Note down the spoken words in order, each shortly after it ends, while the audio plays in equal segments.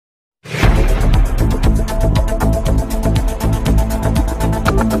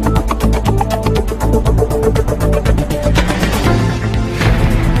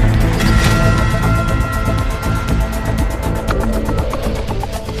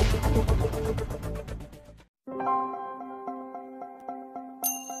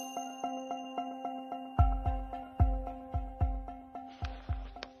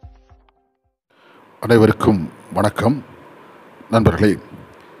அனைவருக்கும் வணக்கம். நண்பர்களே,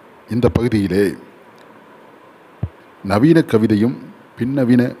 இந்த பகுதியிலே நவீன கவிதையும்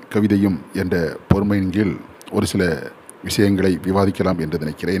பின்னவீன கவிதையும் என்ற பொறுமையின் கீழ் ஒரு சில விஷயங்களை விவாதிக்கலாம் என்று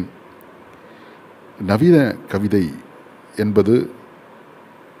நினைக்கிறேன். நவீன கவிதை என்பது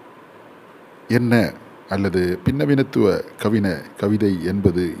என்ன அல்லது பின்னவீனத்துவ கவிதை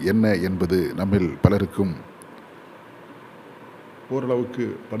என்பது என்ன என்பது நம்மில் பலருக்கும் ஓரளவுக்கு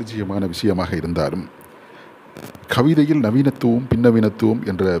பரிச்சயமான விஷயமாக இருந்தாலும், கவிதையில் நவீனத்துவம் பின்னவீனத்துவம்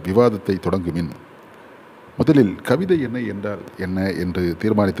என்ற விவாதத்தை தொடங்குமின் முதலில் கவிதை என்றால் என்ன என்று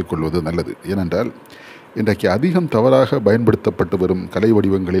தீர்மானித்துக் கொள்வது நல்லது. ஏனென்றால் இன்றைக்கு அதிகம் தவறாக பயன்படுத்தப்பட்டு வரும் கலை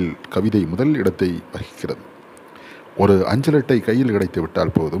வடிவங்களில் கவிதை முதல் இடத்தை வகிக்கிறது. ஒரு அஞ்சலட்டை கையில் கிடைத்து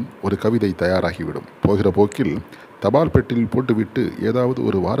விட்டால் போதும், ஒரு கவிதை தயாராகிவிடும். போகிற போக்கில் தபால் பெட்டியில் போட்டுவிட்டு ஏதாவது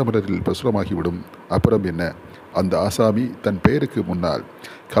ஒரு வாரமலரில் பிரசுரமாகிவிடும். அப்புறம் என்ன, அந்த ஆசாமி தன் பெயருக்கு முன்னால்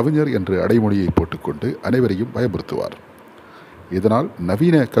கவிஞர் என்று அடைமொழியை போட்டுக்கொண்டு அனைவரையும் பயமுறுத்துவார். இதனால்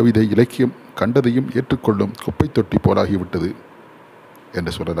நவீன கவிதை இலக்கியம் கண்டதையும் ஏற்றுக்கொள்ளும் குப்பை தொட்டி போலாகிவிட்டது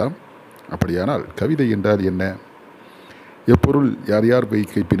என்று சொல்லலாம். அப்படியானால் கவிதை என்றால் என்ன? எப்பொருள் யார் யார்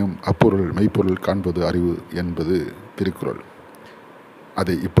மெய் கைப்பினும் அப்பொருள் மெய்ப்பொருள் காண்பது அறிவு என்பது திருக்குறள்.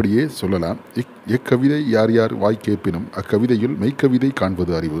 அதை இப்படியே சொல்லலாம். எக்கவிதை யார் யார் வாய் கேட்பினும் அக்கவிதையில் மெய்க்கவிதை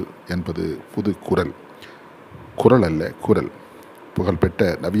காண்பது அறிவு என்பது புது குறள். குறள் அல்ல, குறள். புகழ்பெற்ற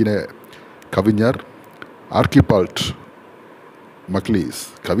நவீன கவிஞர் ஆர்கிபால்ட் மக்லீஸ்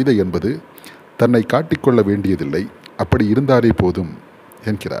கவிதை என்பது தன்னை காட்டிக்கொள்ள வேண்டியதில்லை, அப்படி இருந்தாலே போதும்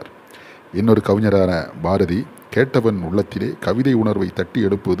என்கிறார். இன்னொரு கவிஞரான பாரதி கேட்டவன் உள்ளத்திலே கவிதை உணர்வை தட்டி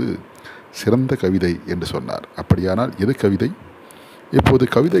எடுப்பது சிறந்த கவிதை என்று சொன்னார். அப்படியானால் எது கவிதை? இப்போது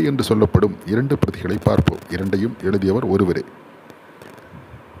கவிதை என்று சொல்லப்படும் இரண்டு பிரதிகளை பார்ப்போம். இரண்டையும் எழுதியவர் ஒருவரே.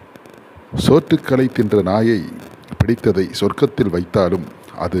 சோற்றுக்களை தின்ற நாயை பிடித்ததை சொர்க்கத்தில் வைத்தாலும்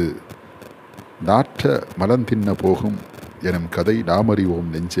அது நாற்ற மலந்தின்ன போகும் எனும் கதை நாமறிவோம்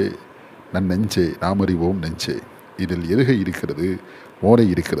நெஞ்சே, நன்னெஞ்சே நாமறிவோம் நெஞ்சே. இதில் எதுகை இருக்கிறது, மோனை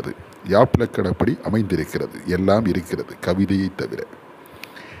இருக்கிறது, யாப்பிலக்கணப்படி அமைந்திருக்கிறது, எல்லாம் இருக்கிறது கவிதையை தவிர.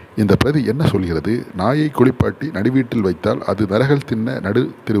 இந்த பிரதி என்ன சொல்கிறது? நாயை குளிப்பாட்டி நடுவீட்டில் வைத்தால் அது நரகல் தின்ன நடு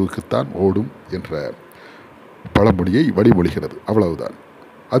தெருவுக்குத்தான் ஓடும் என்ற பழமொழியை வழிமொழிகிறது. அவ்வளவுதான்.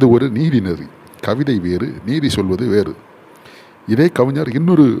 அது ஒரு நீதி நெறி. கவிதை வேறு, நீதி சொல்வது வேறு. இதே கவிஞர்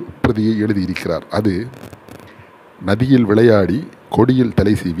இன்னொரு பிரதியை எழுதியிருக்கிறார். அது நதியில் விளையாடி கொடியில்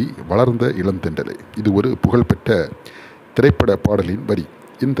தலை சீவி வளர்ந்த இளந்தெண்டலை. இது ஒரு புகழ்பெற்ற திரைப்பட பாடலின் வரி.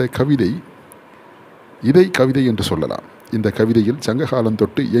 இந்த கவிதை இதை கவிதை என்று சொல்லலாம். இந்த கவிதையில் சங்ககாலம்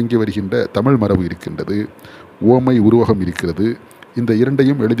தொட்டு இயங்கி வருகின்ற தமிழ் மரபு இருக்கின்றது, உவமை உருவகம் இருக்கிறது. இந்த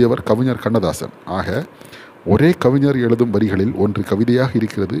இரண்டையும் எழுதியவர் கவிஞர் கண்ணதாசன். ஆக ஒரே கவிஞர் எழுதும் வரிகளில் ஒன்று கவிதையாக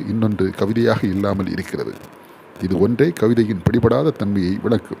இருக்கிறது, இன்னொன்று கவிதையாக இல்லாமல் இருக்கிறது. இது ஒன்றே கவிதையின் பிடிபடாத தன்மையை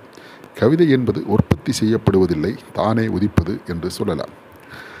விளக்கும். கவிதை என்பது உற்பத்தி செய்யப்படுவதில்லை, தானே உதிப்பது என்று சொல்லலாம்.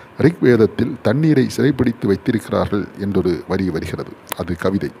 ரிக்வேதத்தில் தண்ணீரை சிறைப்பிடித்து வைத்திருக்கிறார்கள் என்றொரு வரி வருகிறது. அது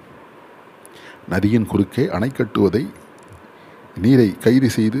கவிதை. நதியின் குறுக்கே அணை கட்டுவதை நீரை கைது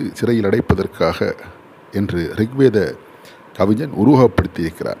செய்து சிறையில் அடைப்பதற்காக என்று ரிக்வேத கவிஞன்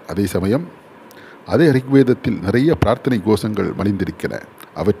உருவகப்படுத்தியிருக்கிறார். அதே சமயம் அதே ரிக்வேதத்தில் நிறைய பிரார்த்தனை கோஷங்கள் மலிந்திருக்கின்றன.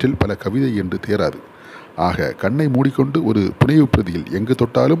 அவற்றில் பல கவிதை என்று தேராது. ஆக கண்ணை மூடிக்கொண்டு ஒரு புனைவு பிரதியில் எங்கு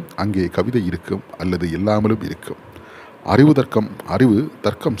தொட்டாலும் அங்கே கவிதை இருக்கும் அல்லது இல்லாமலும் இருக்கும். அறிவு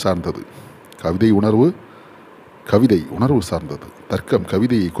தர்க்கம் சார்ந்தது. கவிதை உணர்வு சார்ந்தது. தர்க்கம்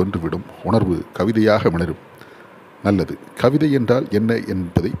கவிதையை கொன்றுவிடும், உணர்வு கவிதையாக மிளரும். நல்லது. கவிதை என்றால் என்ன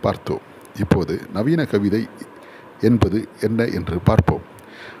என்பதை பார்த்தோம். இப்போது நவீன கவிதை என்பது என்ன என்று பார்ப்போம்.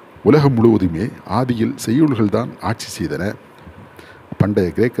 உலகம் முழுவதுமே ஆதியில் செய்யுள்கள்தான் ஆட்சி செய்தன. பண்டைய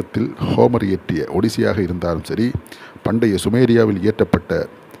கிரேக்கத்தில் ஹோமர் இயற்றிய ஒடிசியாக இருந்தாலும் சரி, பண்டைய சுமேரியாவில் இயற்றப்பட்ட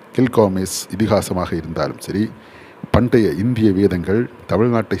கில்காமெஸ் இதிகாசமாக இருந்தாலும் சரி, பண்டைய இந்திய வேதங்கள்,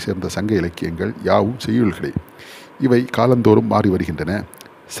 தமிழ்நாட்டை சேர்ந்த சங்க இலக்கியங்கள் யாவும் செய்யுள்களே. இவை காலந்தோறும் மாறி வருகின்றன.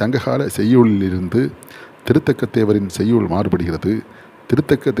 சங்ககால செய்யுளிலிருந்து திருத்தக்கத்தேவரின் செய்யுள் மாறுபடுகிறது.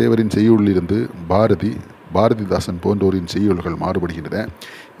 திருத்தக்கத்தேவரின் செய்யுளிலிருந்து பாரதிதாசன் போன்றோரின் செய்யுள்கள் மாறுபடுகின்றன.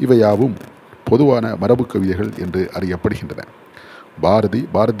 இவையாவும் பொதுவான மரபு கவிதைகள் என்று அறியப்படுகின்றன.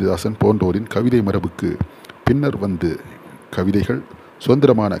 பாரதிதாசன் போன்றோரின் கவிதை மரபுக்கு பின்னர் வந்து கவிதைகள்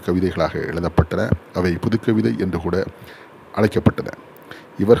சுதந்திரமான கவிதைகளாக எழுதப்பட்டன. அவை புதுக்கவிதை என்று கூட அழைக்கப்பட்டன.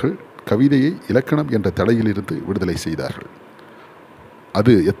 இவர்கள் கவிதையை இலக்கணம் என்ற தடையிலிருந்து விடுதலை செய்தார்கள்.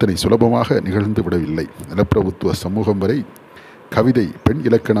 அது எத்தனை சுலபமாக நிகழ்ந்து விடவில்லை. நிலப்பிரபுத்துவ சமூகம் வரை கவிதை பெண்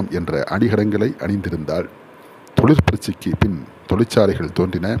இலக்கணம் என்ற அணிகலன்களை அணிந்திருந்தால், தொழிற்புரட்சிக்கு பின் தொழிற்சாலைகள்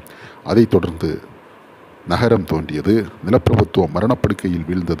தோன்றின. அதைத் தொடர்ந்து நகரம் தோன்றியது. நிலப்பிரபுத்துவம் மரணப்படுக்கையில்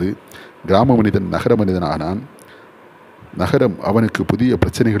வீழ்ந்தது. கிராம மனிதன் நகர மனிதன் ஆனான். நகரம் அவனுக்கு புதிய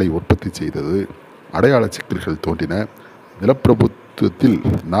பிரச்சனைகளை உற்பத்தி செய்தது. அடையாள சிக்கல்கள் தோன்றின. நிலப்பிரபுத்துவத்தில்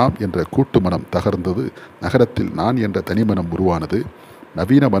நாம் என்ற கூட்டு மனம் தகர்ந்தது. நகரத்தில் நான் என்ற தனி மனம் உருவானது.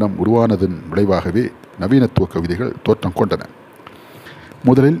 நவீன மனம் உருவானதன் விளைவாகவே நவீனத்துவ கவிதைகள் தோற்றம் கொண்டன.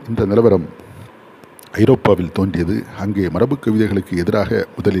 முதலில் இந்த நிலவரம் ஐரோப்பாவில் தோன்றியது. அங்கே மரபு கவிதைகளுக்கு எதிராக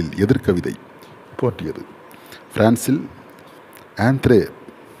முதலில் எதிர்கவிதை தோன்றியது. பிரான்சில் ஆந்த்ரே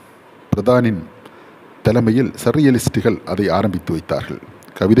பிரதானின் தலைமையில் சர்ரியலிஸ்டுகள் அதை ஆரம்பித்து வைத்தார்கள்.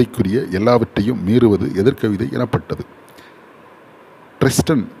 கவிதைக்குரிய எல்லாவற்றையும் மீறுவது எதிர்கவிதை எனப்பட்டது.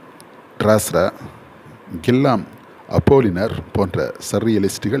 ட்ரிஸ்டன் டிராஸ்ரா, கில்லாம் அப்போலினர் போன்ற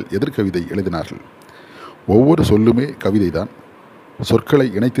சர்ரியலிஸ்டுகள் எதிர்கவிதை எழுதினார்கள். ஒவ்வொரு சொல்லுமே கவிதைதான், சொற்களை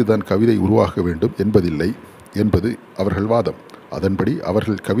இணைத்துதான் கவிதை உருவாக வேண்டும் என்பதில்லை என்பது அவர்கள் வாதம். அதன்படி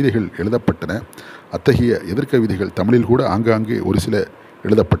அவர்கள் கவிதைகள் எழுதப்பட்டன. அத்தகைய எதிர்கவிதைகள் தமிழில் கூட ஆங்காங்கே ஒரு சில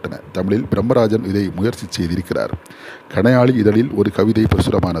எழுதப்பட்டன. தமிழில் பிரம்மராஜன் இதை முயற்சி செய்திருக்கிறார். கணையாளி இதழில் ஒரு கவிதை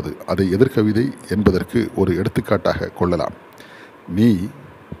பிரசுரமானது. அதை எதிர்கவிதை என்பதற்கு ஒரு எடுத்துக்காட்டாக கொள்ளலாம். நீ,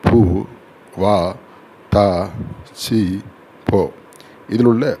 பூ, வா, தா, சி, போ.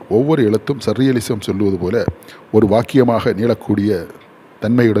 இதிலுள்ள ஒவ்வொரு எழுத்தும் சர்ரியலிசம் சொல்லுவது போல ஒரு வாக்கியமாக நீளக்கூடிய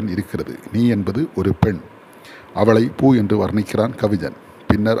தன்மையுடன் இருக்கிறது. நீ என்பது ஒரு பெண். அவளை பூ என்று வர்ணிக்கிறான் கவிஞன்.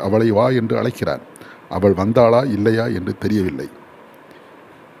 பின்னர் அவளை வா என்று அழைக்கிறான். அவள் வந்தாளா இல்லையா என்று தெரியவில்லை.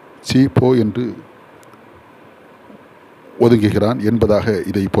 சி, போ என்று ஒதுங்குகிறான் என்பதாக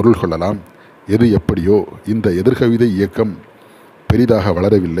இதை பொருள் கொள்ளலாம். எது எப்படியோ இந்த எதிர்கவிதை இயக்கம் பெரிதாக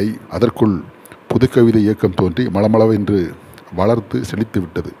வளரவில்லை. அதற்குள் புதுக்கவிதை இயக்கம் தோன்றி மளமளவென்று வளர்த்து செழித்து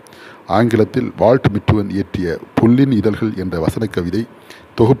விட்டது. ஆங்கிலத்தில் வால்ட் மிட்வன் இயற்றிய புல்லின் இதழ்கள் என்ற வசன கவிதை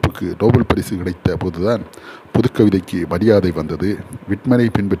தொகுப்புக்கு நோபல் பரிசு கிடைத்த போதுதான் புதுக்கவிதைக்கு மரியாதை வந்தது. விட்மனை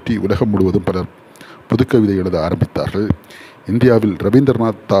பின்பற்றி உலகம் முழுவதும் பலர் புதுக்கவிதை எழுத ஆரம்பித்தார்கள். இந்தியாவில்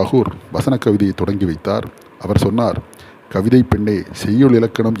ரவீந்திரநாத் தாகூர் வசன கவிதையை தொடங்கி வைத்தார். அவர் சொன்னார், கவிதை பெண்ணே, செய்யுள்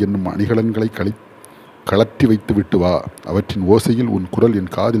இலக்கணம் என்னும் அணிகலன்களை கலற்றி வைத்து விட்டு வா. அவற்றின் ஓசையில் உன் குரல்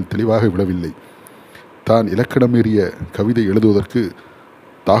என் காதில் தெளிவாக விழவில்லை. தான் இலக்கணமேறிய கவிதை எழுதுவதற்கு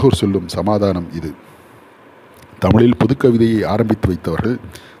தாகூர் சொல்லும் சமாதானம் இது. தமிழில் புதுக்கவிதையை ஆரம்பித்து வைத்தவர்கள்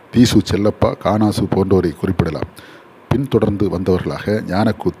தீசு செல்லப்பா, கானாசு போன்றோரை குறிப்பிடலாம். பின்தொடர்ந்து வந்தவர்களாக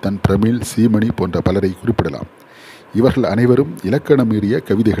ஞானக்கூத்தன், பிரமிழ், சீமணி போன்ற பலரை குறிப்பிடலாம். இவர்கள் அனைவரும் இலக்கணமீறிய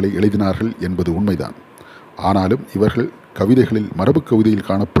கவிதைகளை எழுதினார்கள் என்பது உண்மைதான். ஆனாலும் இவர்கள் கவிதைகளில் மரபு கவிதையில்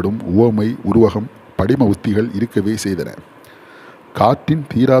காணப்படும் உவமை, உருவகம், படிம உத்திகள் இருக்கவே செய்தன. காற்றின்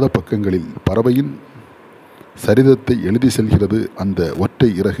தீராத பக்கங்களில் பறவையின் சரிதத்தை எழுதி செல்கிறது அந்த ஒற்றை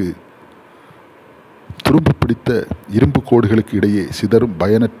இறகு. துரும்பு பிடித்த இரும்பு கோடுகளுக்கு இடையே சிதறும்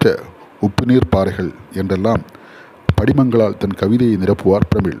பயனற்ற உப்புநீர் பாறைகள் என்றெல்லாம் படிமங்களால் தன் கவிதையை நிரப்புவார்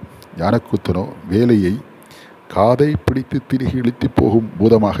பிரமிழ். ஞானக்கூத்தனோ வேலையை காதை பிடித்து திருகி இழுத்தி போகும்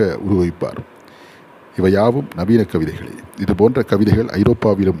பூதமாக உருவகிப்பார். இவையாவும் நவீன கவிதைகளே. இது போன்ற கவிதைகள்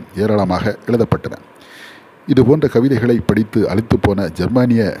ஐரோப்பாவிலும் ஏராளமாக எழுதப்பட்டன. இது போன்ற கவிதைகளை படித்து அழித்து போன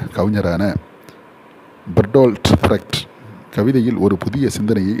ஜெர்மானிய கவிஞரான பெர்டோல்ட் பிரெக்ட் கவிதையில் ஒரு புதிய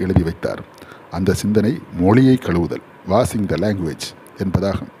சிந்தனையை எழுதி வைத்தார். அந்த சிந்தனை மொழியை கழுவுதல், வாஷிங் த லாங்குவேஜ்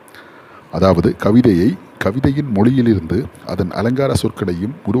என்பதாகும். அதாவது கவிதையின் மொழியிலிருந்து அதன் அலங்கார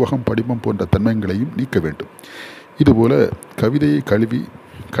சொற்களையும் உருவகம், படிமம் போன்ற தன்மைகளையும் நீக்க வேண்டும். இதுபோல கவிதையை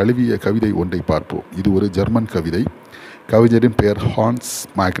கழுவிய கவிதை ஒன்றை பார்ப்போம். இது ஒரு ஜெர்மன் கவிதை. கவிஞரின் பெயர் ஹான்ஸ்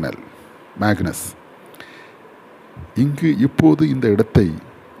மேக்னஸ். இங்கு இப்போது இந்த இடத்தை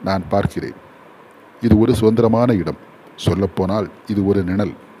நான் பார்க்கிறேன். இது ஒரு சுதந்திரமான இடம். சொல்லப்போனால் இது ஒரு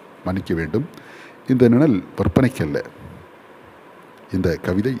நிழல். மன்னிக்க வேண்டும், இந்த நிழல் விற்பனைக்கல்ல. இந்த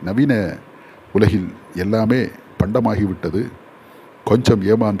கவிதை நவீன உலகில் எல்லாமே பண்டமாகிவிட்டது, கொஞ்சம்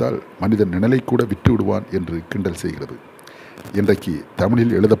ஏமாந்தால் மனிதன் நிழலை கூட விட்டு விடுவான் என்று கிண்டல் செய்கிறது. இன்றைக்கு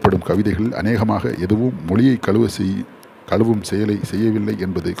தமிழில் எழுதப்படும் கவிதைகளில் அநேகமாக எதுவும் மொழியை கழுவும் செயலை செய்யவில்லை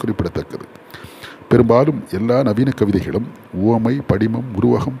என்பது குறிப்பிடத்தக்கது. பெரும்பாலும் எல்லா நவீன கவிதைகளும் உவமை, படிமம்,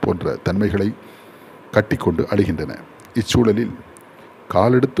 உருவகம் போன்ற தன்மைகளை கட்டிக்கொண்டு அழிகின்றன. இச்சூழலில்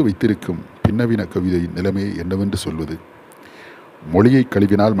காலெடுத்து வைத்திருக்கும் பின்னவீன கவிதையின் நிலைமையை என்னவென்று சொல்வது? மொழியை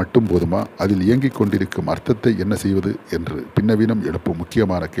கழுவினால் மட்டும் போதுமா? அதில் இயங்கிக் கொண்டிருக்கும் அர்த்தத்தை என்ன செய்வது என்று பின்னவீனம் எழுப்பும்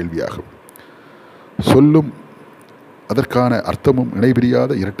முக்கியமான கேள்வியாகும். சொல்லும் அதற்கான அர்த்தமும்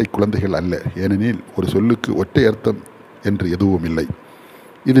இணைபிரியாத இரட்டை குழந்தைகள் அல்ல. ஏனெனில் ஒரு சொல்லுக்கு ஒற்றை அர்த்தம் என்று எதுவும் இல்லை.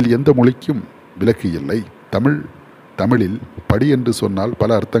 இதில் எந்த மொழிக்கும் விலக்கு இல்லை. தமிழில் படி என்று சொன்னால்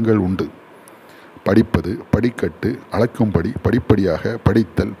பல அர்த்தங்கள் உண்டு. படிப்பது, படிக்கட்டு, அளக்கும்படி, படிப்படியாக,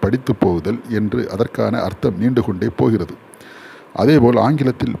 படித்தல், படித்து போகுதல் என்று அதற்கான அர்த்தம் நீண்டு கொண்டே போகிறது. அதேபோல்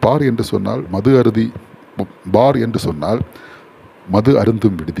ஆங்கிலத்தில் பார் என்று சொன்னால் மது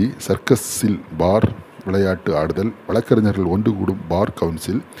அருந்தும் விடுதி, சர்க்கஸில் பார், விளையாட்டு ஆடுதல், வழக்கறிஞர்கள் ஒன்று கூடும் பார்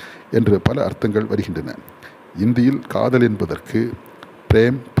கவுன்சில் என்று பல அர்த்தங்கள் வருகின்றன. இந்தியில் காதல் என்பதற்கு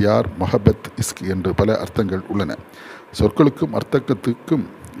பிரேம், பியார், மொஹபத், இஸ்க் என்று பல அர்த்தங்கள் உள்ளன. சொற்களுக்கும் அர்த்தத்துக்கும்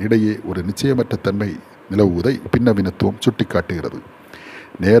இடையே ஒரு நிச்சயமற்ற தன்மை நிலவுவதை பின்னவீனத்துவம் சுட்டிக்காட்டுகிறது.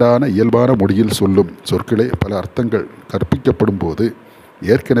 நேரான இயல்பான மொழியில் சொல்லும் சொற்களே பல அர்த்தங்கள் கற்பிக்கப்படும் போது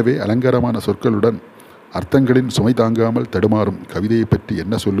ஏற்கனவே அலங்காரமான சொற்களுடன் அர்த்தங்களின் சுமை தாங்காமல் தடுமாறும் கவிதையை பற்றி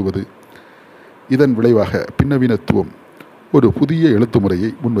என்ன சொல்லுவது? இதன் விளைவாக பின்னவீனத்துவம் ஒரு புதிய எழுத்து முறையை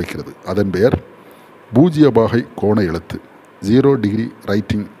முன்வைக்கிறது. அதன் பெயர் பூஜ்யபாகை கோண எழுத்து, 0 டிகிரி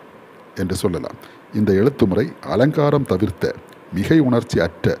ரைட்டிங் என்று சொல்லலாம். இந்த எழுத்து முறை அலங்காரம் தவிர்த்த, மிகை உணர்ச்சி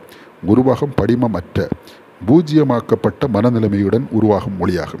அற்ற, உருவாகும் படிமம் அற்ற, பூஜ்யமாக்கப்பட்ட மனநிலைமையுடன் உருவாகும்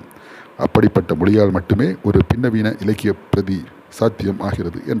மொழியாகும். அப்படிப்பட்ட மொழியால் மட்டுமே ஒரு பின்னவீன இலக்கிய பிரதி சாத்தியம்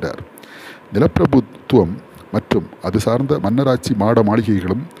ஆகிறது என்றார். நிலப்பிரபுத்துவம் மற்றும் அது சார்ந்த மன்னராட்சி மாட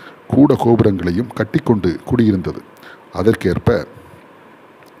மாளிகைகளும் கூட கோபுரங்களையும் கட்டிக்கொண்டு குடியிருந்தது. அதற்கேற்ப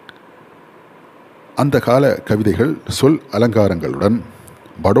அந்த கால கவிதைகள் சொல் அலங்காரங்களுடன்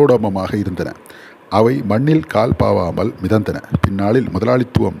படோடமமாக இருந்தன. அவை மண்ணில் கால் பாவாமல் மிதந்தன. பின்னாளில்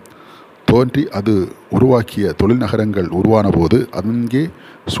முதலாளித்துவம் தோன்றி அது உருவாக்கிய தொழில் நகரங்கள் உருவான போது அங்கே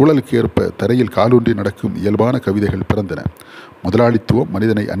சூழலுக்கேற்ப தரையில் காலூன்றி நடக்கும் இயல்பான கவிதைகள் பிறந்தன. முதலாளித்துவம்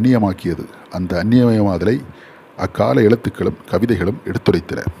மனிதனை அந்நியமாக்கியது. அந்த அந்நியமயமாதலை அக்கால எழுத்துக்களும் கவிதைகளும்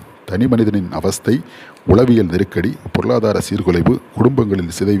எடுத்துரைத்தன. தனி மனிதனின் அவஸ்தை, உளவியல் நெருக்கடி, பொருளாதார சீர்குலைவு,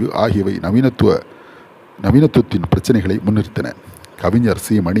 குடும்பங்களில் சிதைவு ஆகியவை நவீனத்துவத்தின் பிரச்சனைகளை முன்னிறுத்தன. கவிஞர்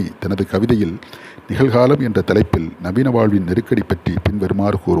சி. மணி தனது கவிதையில் நிகழ்காலம் என்ற தலைப்பில் நவீன வாழ்வின் நெருக்கடி பற்றி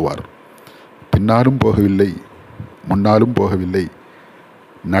பின்வருமாறு கூறுவார். பின்னாலும் போகவில்லை, முன்னாலும் போகவில்லை,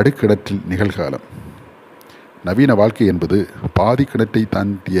 நடுக்கிணற்றில் நிகழ்காலம். நவீன வாழ்க்கை என்பது பாதி கிணற்றை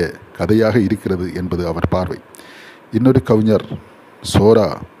தாண்டிய கதையாக இருக்கிறது என்பது அவர் பார்வை. இன்னொரு கவிஞர் சோரா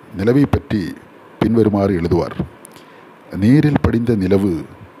நிலவை பற்றி பின்வருமாறு எழுதுவார். நீரில் படிந்த நிலவு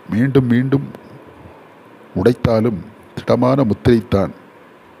மீண்டும் மீண்டும் உடைத்தாலும் திடமான முத்திரைத்தான்.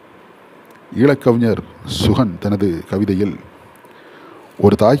 ஈழக்கவிஞர் சுகன் தனது கவிதையில்,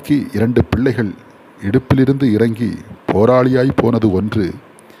 ஒரு தாய்க்கு 2 பிள்ளைகள் இடுப்பிலிருந்து இறங்கி போராளியாய் போனது ஒன்று,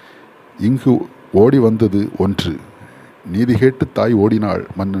 இங்கு ஓடி வந்தது ஒன்று, நீதி கேட்டு தாய் ஓடினாள்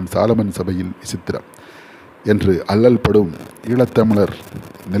மன்னன் சாலமன் சபையில் விசித்திரம் என்று அல்லல் படும் ஈழத்தமிழர்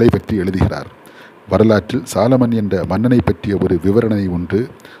நிலை பற்றி எழுதுகிறார். வரலாற்றில் சாலமன் என்ற மன்னனை பற்றிய ஒரு விவரணை உண்டு.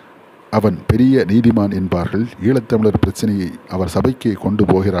 அவன் பெரிய நீதிமான் என்பார்கள். ஈழத்தமிழர் பிரச்சனையை அவர் சபைக்கு கொண்டு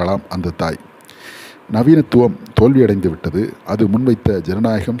போகிறாளாம் அந்த தாய். நவீனத்துவம் தோல்வியடைந்து விட்டது. அது முன்வைத்த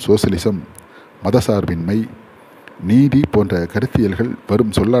ஜனநாயகம், சோசலிசம், மதசார்பின்மை, நீதி போன்ற கருத்தியல்கள்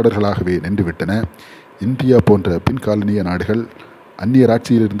வரும் சொல்லாடல்களாகவே நின்றுவிட்டன. இந்தியா போன்ற பின்காலனிய நாடுகள்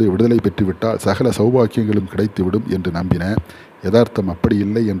அந்நியராட்சியிலிருந்து விடுதலை பெற்றுவிட்டால் சகல சௌபாக்கியங்களும் கிடைத்துவிடும் என்று நம்பின. யதார்த்தம் அப்படி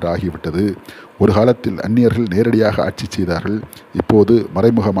இல்லை என்று ஆகிவிட்டது. ஒரு காலத்தில் அந்நியர்கள் நேரடியாக ஆட்சி செய்தார்கள். இப்போது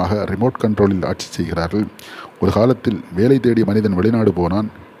மறைமுகமாக ரிமோட் கண்ட்ரோலில் ஆட்சி செய்கிறார்கள். ஒரு காலத்தில் வேலை தேடி மனிதன் வெளிநாடு போனான்.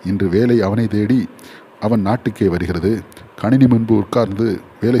 இன்று வேலை அவனை தேடி அவன் நாட்டுக்கே வருகிறது. கணினி முன்பு உட்கார்ந்து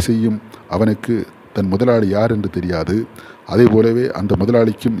வேலை செய்யும் அவனுக்கு தன் முதலாளி யார் என்று தெரியாது. அதே போலவே அந்த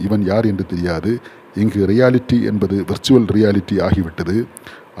முதலாளிக்கும் இவன் யார் என்று தெரியாது. இங்கு ரியாலிட்டி என்பது விர்ச்சுவல் ரியாலிட்டி ஆகிவிட்டது.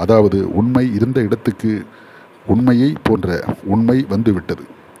 அதாவது உண்மை இருந்த இடத்துக்கு உண்மையை போன்ற உண்மை வந்துவிட்டது.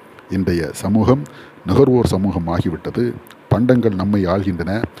 இன்றைய சமூகம் நுகர்வோர் சமூகம் ஆகிவிட்டது. பண்டங்கள் நம்மை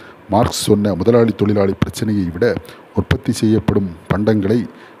ஆள்கின்றன. மார்க்ஸ் சொன்ன முதலாளி தொழிலாளி பிரச்சனையை விட உற்பத்தி செய்யப்படும் பண்டங்களை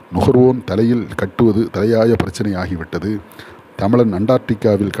நுகர்வோன் தலையில் கட்டுவது தலையாய பிரச்சனை ஆகிவிட்டது. தமிழன்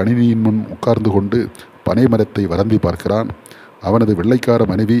அண்டார்டிகாவில் கணினியின் முன் உட்கார்ந்து கொண்டு பனை மரத்தை வரந்தி பார்க்கிறான். அவனது வெள்ளைக்கார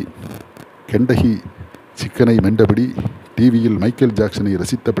மனைவி கெண்டகி சிக்கனை மென்றபடி டிவியில் மைக்கேல் ஜாக்சனை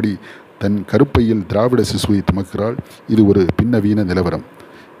ரசித்தபடி தன் கருப்பையில் திராவிட சிசுவை துமக்கிறாள். இது ஒரு பின்னவீன நிலவரம்.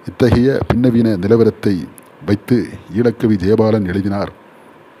 இத்தகைய பின்னவீன நிலவரத்தை வைத்து ஈழக்கவி ஜெயபாலன் எழுதினார்.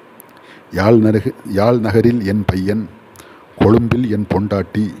 யாழ் நகரில் என் பையன், கொழும்பில் என்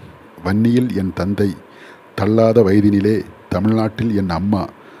பொண்டாட்டி, வன்னியில் என் தந்தை, தள்ளாத வயதினிலே தமிழ்நாட்டில் என் அம்மா,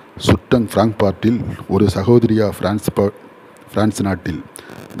 சுட்டங் பிராங்க்பார்ட்டில் ஒரு சகோதரியா பிரான்ஸ் நாட்டில்,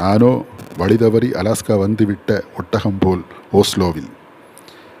 நானோ வழிதவறி அலாஸ்கா வந்துவிட்ட ஒட்டகம் போல் ஓஸ்லோவில்.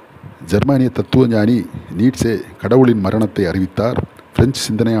 ஜெர்மானிய தத்துவஞானி நீட்சே கடவுளின் மரணத்தை அறிவித்தார். பிரெஞ்சு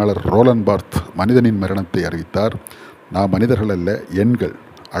சிந்தனையாளர் ரோலன் பார்த் மனிதனின் மரணத்தை அறிவித்தார். நாம் மனிதர்கள் அல்ல, எண்கள்,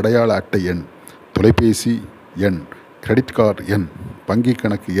 அடையாள அட்டை எண், தொலைபேசி எண், கிரெடிட் கார்டு எண், வங்கி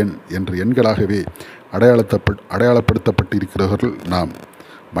கணக்கு எண் என்ற எண்களாகவே அடையாளப்படுத்தப்பட்டு இருக்கிறவர்கள் நாம்.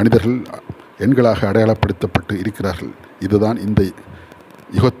 மனிதர்கள் எண்களாக அடையாளப்படுத்தப்பட்டு இருக்கிறார்கள். இதுதான் இந்த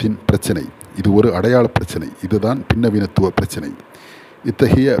யுகத்தின் பிரச்சனை. இது ஒரு அடையாள பிரச்சனை. இதுதான் பின்னவீனத்துவ பிரச்சனை.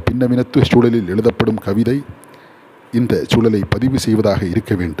 இத்தகைய பின்னவீனத்துவ சூழலில் எழுதப்படும் கவிதை இந்த சூழலை பதிவு செய்வதாக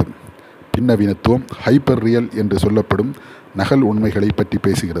இருக்க வேண்டும். பின்னவீனத்துவம் ஹைப்பர் ரியல் என்று சொல்லப்படும் நகல் உண்மைகளை பற்றி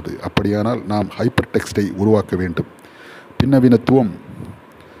பேசுகிறது. அப்படியானால் நாம் ஹைப்பர் டெக்ஸ்டை உருவாக்க வேண்டும். பின்னவீனத்துவம்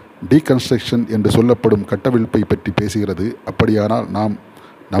டீகன்ஸ்ட்ரக்ஷன் என்று சொல்லப்படும் கட்டவிழ்ப்பை பற்றி பேசுகிறது. அப்படியானால் நாம்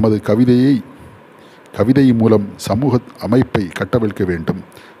நமது கவிதை மூலம் சமூக அமைப்பை கட்டவிழ்க்க வேண்டும்.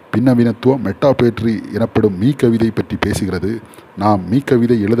 பின்னவீனத்துவம் மெட்டாபேட்ரி எனப்படும் மீ கவிதை பற்றி பேசுகிறது. நாம் மீ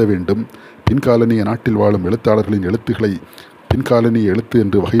கவிதை எழுத வேண்டும். பின்காலனிய நாட்டில் வாழும் எழுத்தாளர்களின் எழுத்துக்களை பின்காலனிய எழுத்து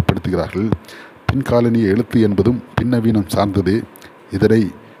என்று வகைப்படுத்துகிறார்கள். பின்காலனிய எழுத்து என்பதும் பின்னவீனம் சார்ந்தது. இதனை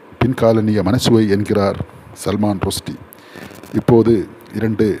பின்காலனிய மனசுவை என்கிறார் சல்மான் ருஷ்டி. இப்போது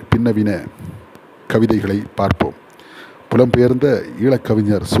 2 பின்னவீன கவிதைகளை பார்ப்போம். புலம்பெயர்ந்த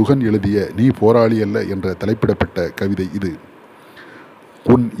ஈழக்கவிஞர் சுகன் எழுதிய நீ போராளி அல்ல என்ற தலைப்பிடப்பட்ட கவிதை இது.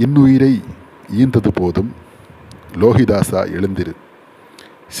 உன் இன்னுயிரை ஈந்தது போதும் லோகிதாசா எழுந்திரு.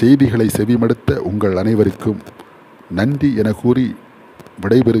 செய்திகளை செவிமடுத்த உங்கள் அனைவருக்கும் நன்றி என கூறி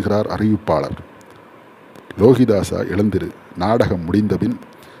விடைபெறுகிறார் அறிவிப்பாளர். லோகிதாசா எழுந்திரு. நாடகம் முடிந்தபின்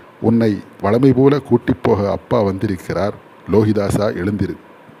உன்னை வளமை போல கூட்டிப்போக அப்பா வந்திருக்கிறார். லோகிதாசா எழுந்திரு.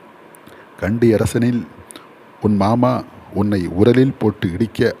 கண்டியரசனில் உன் மாமா உன்னை உரலில் போட்டு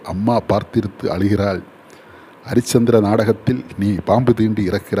இடிக்க அம்மா பார்த்திருத்து அழுகிறாள். ஹரிச்சந்திர நாடகத்தில் நீ பாம்பு தீண்டி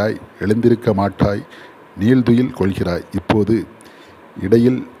இறக்கிறாய். எழுந்திருக்க மாட்டாய். நீள்துயில் கொள்கிறாய். இப்போது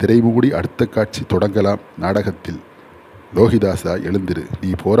இடையில் திரைமூடி அடுத்த காட்சி தொடங்கலாம் நாடகத்தில். லோகிதாசா எழுந்திரு. நீ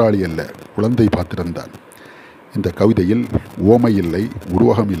போராளி அல்ல, குழந்தை பாத்திரம்தான். இந்த கவிதையில் ஓமை இல்லை,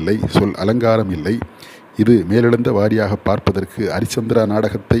 உருவகம் இல்லை, சொல் அலங்காரம் இல்லை. இது மேலெழுந்த வாரியாக பார்ப்பதற்கு ஹரிச்சந்திரா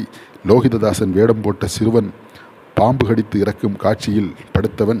நாடகத்தை லோகிததாசன் வேடம் போட்ட சிறுவன் பாம்பு கடித்து இறக்கும் காட்சியில்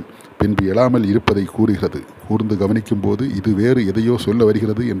படுத்தவன் பின்பு எழாமல் இருப்பதை கூறுகிறது. கூர்ந்து கவனிக்கும் போது இது வேறு எதையோ சொல்ல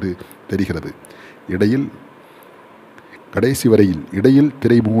வருகிறது என்று தெரிகிறது. கடைசி வரையில் இடையில்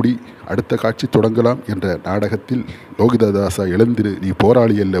திரை மூடி அடுத்த காட்சி தொடங்கலாம் என்ற நாடகத்தில் லோகிததாசா எழுந்திரு, நீ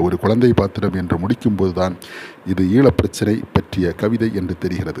போராளி அல்ல, ஒரு குழந்தை பாத்திரம் என்று முடிக்கும்போதுதான் இது ஈழப்பிரச்சனை பற்றிய கவிதை என்று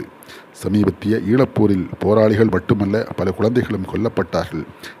தெரிகிறது. சமீபத்திய ஈழப்போரில் போராளிகள் மட்டுமல்ல பல குழந்தைகளும் கொல்லப்பட்டார்கள்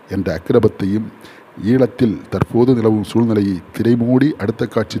என்ற அக்கிரமத்தையும் ஈழத்தில் தற்போது நிலவும் சூழ்நிலையை திரைமூடி அடுத்த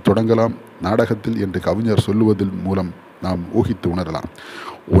காட்சி தொடங்கலாம் நாடகத்தில் என்று கவிஞர் சொல்லுவதன் மூலம் நாம் ஊகித்து உணரலாம்.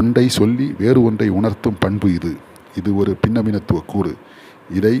 ஒன்றை சொல்லி வேறு ஒன்றை உணர்த்தும் பண்பு இது. இது ஒரு பின்னவீனத்துவ கூறு.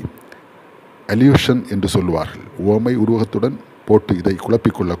 இதை அல்யூஷன் என்று சொல்லுவார்கள். ஓமை உருவகத்துடன் போட்டு இதை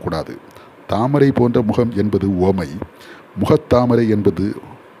குழப்பிக்கொள்ளக்கூடாது. தாமரை போன்ற முகம் என்பது ஓமை, முகத்தாமரை என்பது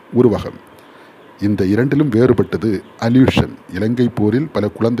உருவகம். இந்த இரண்டிலும் வேறுபட்டது அல்யூஷன். இலங்கை போரில் பல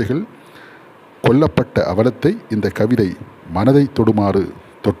குழந்தைகள் கொல்லப்பட்ட அவலத்தை இந்த கவிதை மனதை தொடுமாறு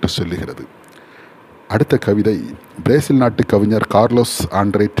தொட்டு சொல்லுகிறது. அடுத்த கவிதை பிரேசில் நாட்டு கவிஞர் கார்லோஸ்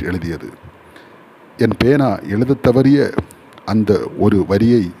ஆண்ட்ரேட் எழுதியது. என் பேனா எழுதத் தவறிய அந்த ஒரு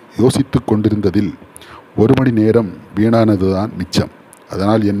வரியை யோசித்து கொண்டிருந்ததில் 1 மணி நேரம் வீணானதுதான் மிச்சம்.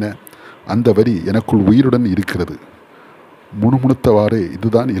 அதனால் என்ன, அந்த வரி எனக்குள் உயிருடன் இருக்கிறது. முணுமுணுத்தவாறே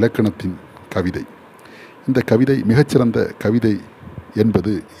இதுதான் இலக்கணத்தின் கவிதை. இந்த கவிதை மிகச்சிறந்த கவிதை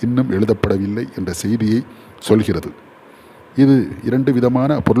என்பது இன்னும் எழுதப்படவில்லை என்ற செய்தியை சொல்கிறது. இது 2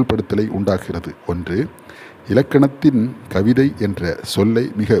 விதமான பொருள்படுத்தலை உண்டாக்குகிறது. ஒன்று, இலக்கணத்தின் கவிதை என்ற சொல்லை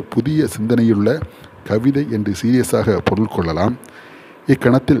மிக புதிய சிந்தனையுள்ள கவிதை என்று சீரியஸாக பொருள் கொள்ளலாம்.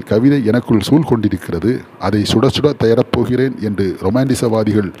 இக்கணத்தில் கவிதை எனக்குள் சூழ் கொண்டிருக்கிறது, அதை சுட சுட தயாரப்போகிறேன் என்று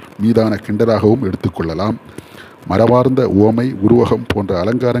ரொமான்டிசவாதிகள் மீதான கிண்டலாகவும் எடுத்துக்கொள்ளலாம். மரபார்ந்த ஓமை, உருவகம் போன்ற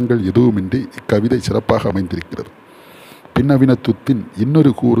அலங்காரங்கள் எதுவுமின்றி இக்கவிதை சிறப்பாக அமைந்திருக்கிறது. பின்னவீனத்துவத்தின்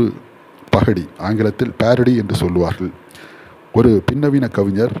இன்னொரு கூறு பகடி, ஆங்கிலத்தில் பேரடி என்று சொல்லுவார்கள். ஒரு பின்னவீன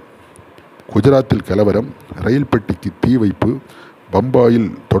கவிஞர் குஜராத்தில் கலவரம், ரயில் பெட்டிக்கு தீ வைப்பு, பம்பாயில்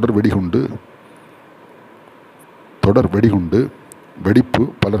தொடர் வெடிகுண்டு வெடிப்பு,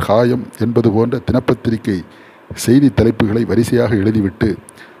 பலர் காயம் என்பது போன்ற தினப்பத்திரிகை செய்தி தலைப்புகளை வரிசையாக எழுதிவிட்டு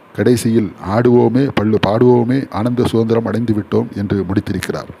கடைசியில் ஆடுவோமே பள்ளு பாடுவோமே ஆனந்த சுதந்திரம் அடைந்து விட்டோம் என்று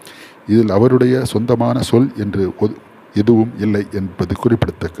முடித்திருக்கிறார். இதில் அவருடைய சொந்தமான சொல் என்று எதுவும் இல்லை என்பது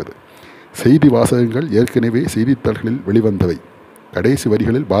குறிப்பிடத்தக்கது. செய்தி வாசகங்கள் ஏற்கனவே செய்தித்தாள்களில் வெளிவந்தவை. கடைசி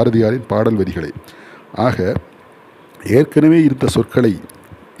வரிகளில் பாரதியாரின் பாடல் வரிகளை. ஆக ஏற்கனவே இருந்த சொற்களை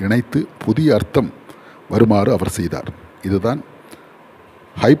இணைத்து புதிய அர்த்தம் வருமாறு அவர் செய்தார். இதுதான்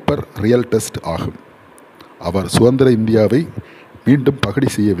ஹைப்பர் ரியல் டெஸ்ட் ஆகும். அவர் சுதந்திர இந்தியாவை மீண்டும் பகடி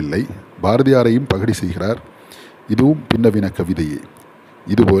செய்யவில்லை, பாரதியாரையும் பகடி செய்கிறார். இதுவும் பின்னவீன கவிதையே.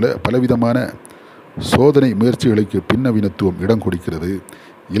 இதுபோல பலவிதமான சோதனை முயற்சிகளுக்கு பின்னவீனத்துவம் இடம் கொடுக்கிறது.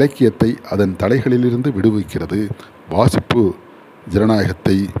 இலக்கியத்தை அதன் தடைகளிலிருந்து விடுவிக்கிறது. வாசிப்பு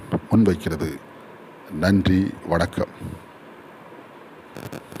ஜனநாயகத்தை முன்வைக்கிறது. நன்றி, வணக்கம்.